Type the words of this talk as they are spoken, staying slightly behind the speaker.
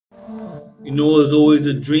You know it's always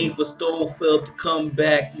a dream for Stonefield to come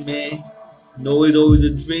back, man. You know it's always a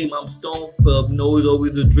dream. I'm Stonefield. You know it's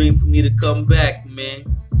always a dream for me to come back, man.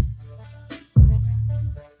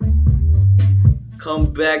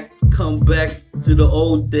 Come back to the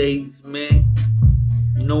old days, man.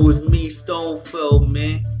 You know it's me, Stonefield,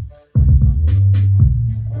 man.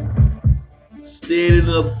 Standing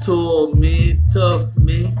up tall, man. Tough,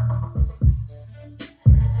 man.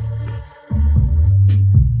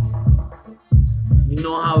 You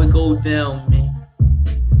know how it go down, man.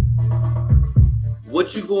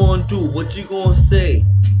 What you gonna do? What you gonna say?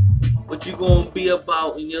 What you gonna be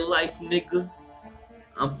about in your life, nigga?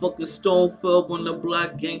 I'm fucking Stonefield on the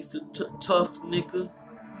block, gangster, tough, nigga.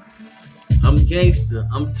 I'm gangster,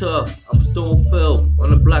 I'm tough, I'm Stonefield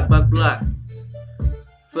on the block by block.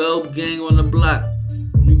 FLB gang on the block,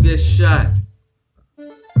 you get shot.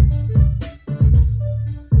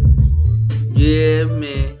 Yeah,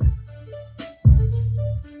 man.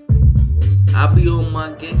 I be on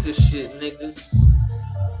my gangster shit, niggas.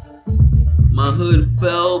 My hood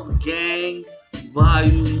FLB gang,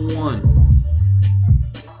 volume 1.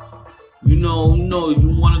 You know, you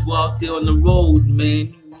wanna go out there on the road, man.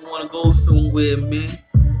 You wanna go somewhere, man.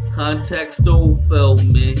 Contact Stonefield,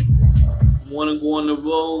 man. You wanna go on the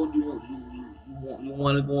road, you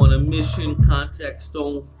wanna go on a mission, contact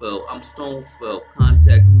Stonefield. I'm Stonefield,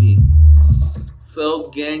 contact me.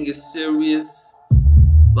 FLB gang is serious,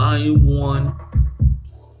 volume 1.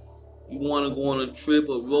 You wanna go on a trip,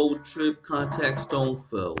 a road trip, contact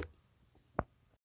Stonefield.